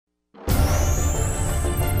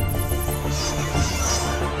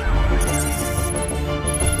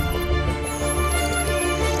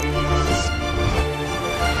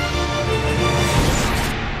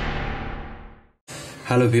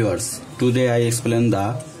Hello viewers, today I explain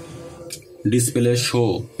the display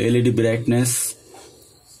show LED brightness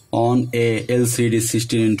on a LCD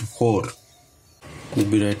 16:4.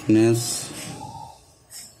 Brightness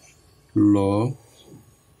low,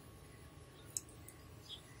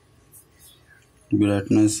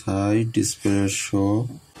 brightness high, display show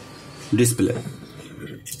display.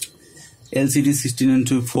 LCD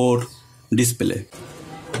 16:4 display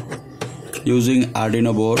using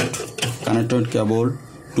Arduino board, connected cable,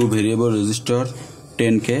 2 variable resistor,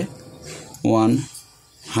 10K,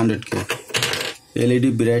 100K. LED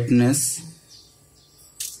brightness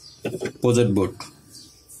project board.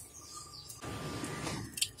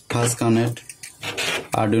 First connect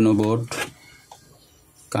Arduino board,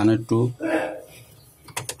 connect to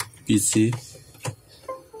PC,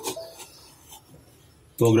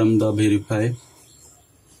 program the verify.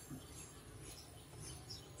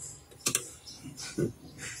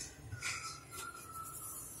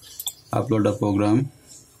 Upload the program,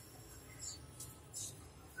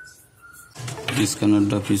 disconnect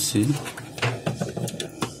the PC,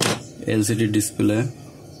 LCD display,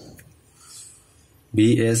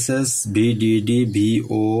 VSS, VDD,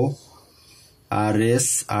 VO, RS,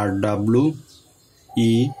 RW, E,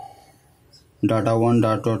 data 1,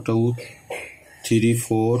 data 2, 3,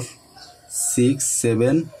 4, 6,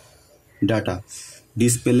 7, data,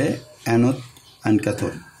 display, anode and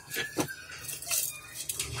cathode.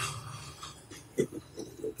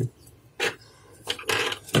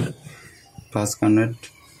 First connect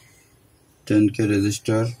 10K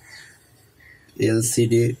resistor,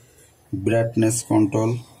 LCD brightness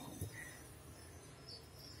control,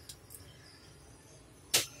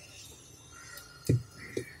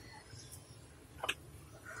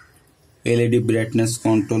 LED brightness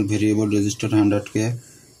control variable resistor 100K,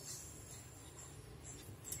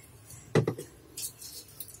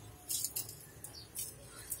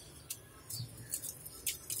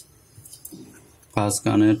 first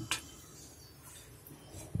connect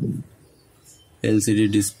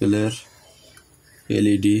LCD display,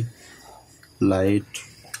 LED light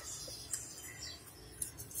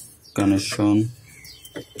connection,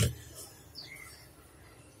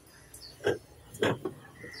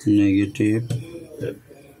 negative,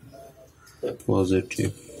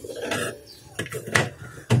 positive.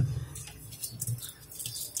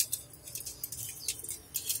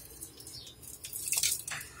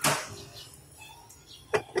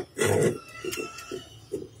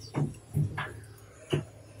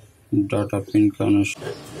 Data pin connection,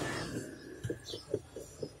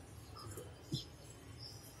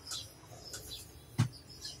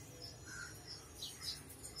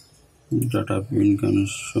 data pin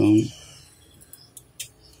connection,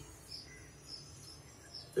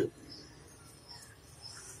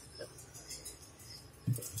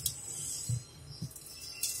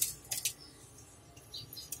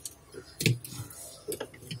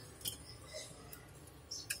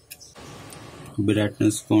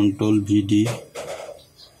 brightness control VD,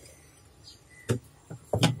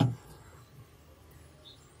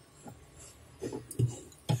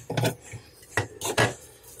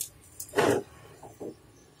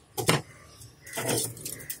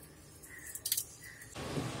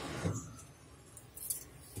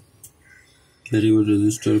 variable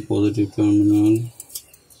resistor, positive terminal,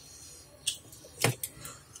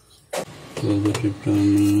 negative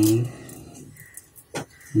terminal,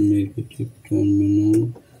 negative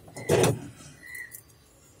terminal,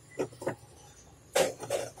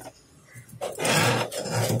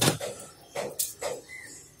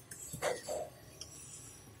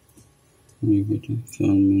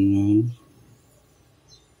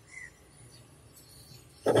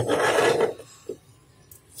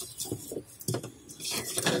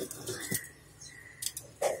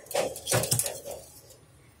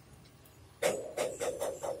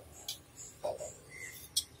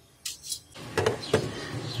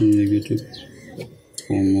 negative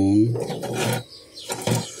common,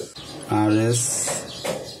 RS,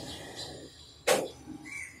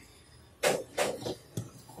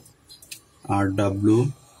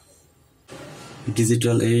 RW,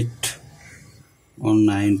 digital 8 or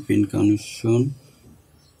 9 pin connection,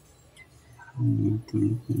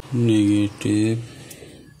 negative,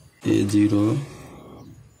 A0,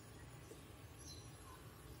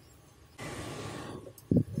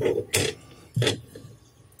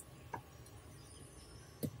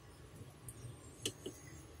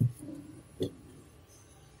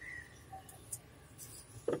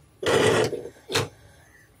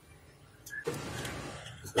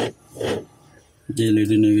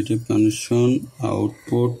 LED negative connection,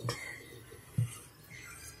 output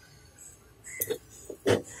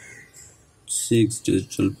 6,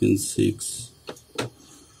 digital pin 6.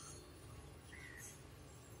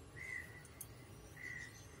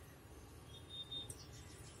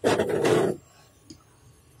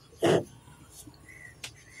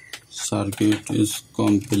 Circuit is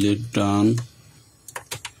complete done.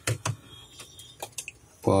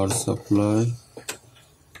 Power supply.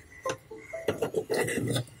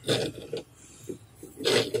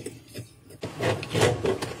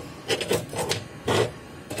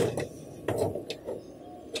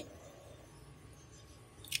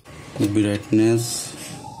 Brightness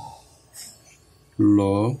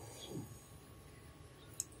low,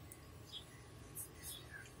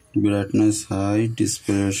 brightness high,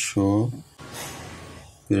 display show,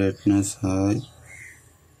 brightness high,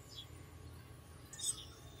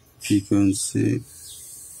 frequency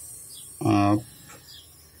up,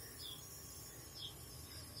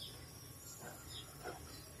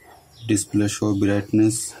 display show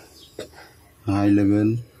brightness high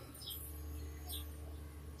level,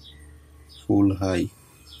 full high.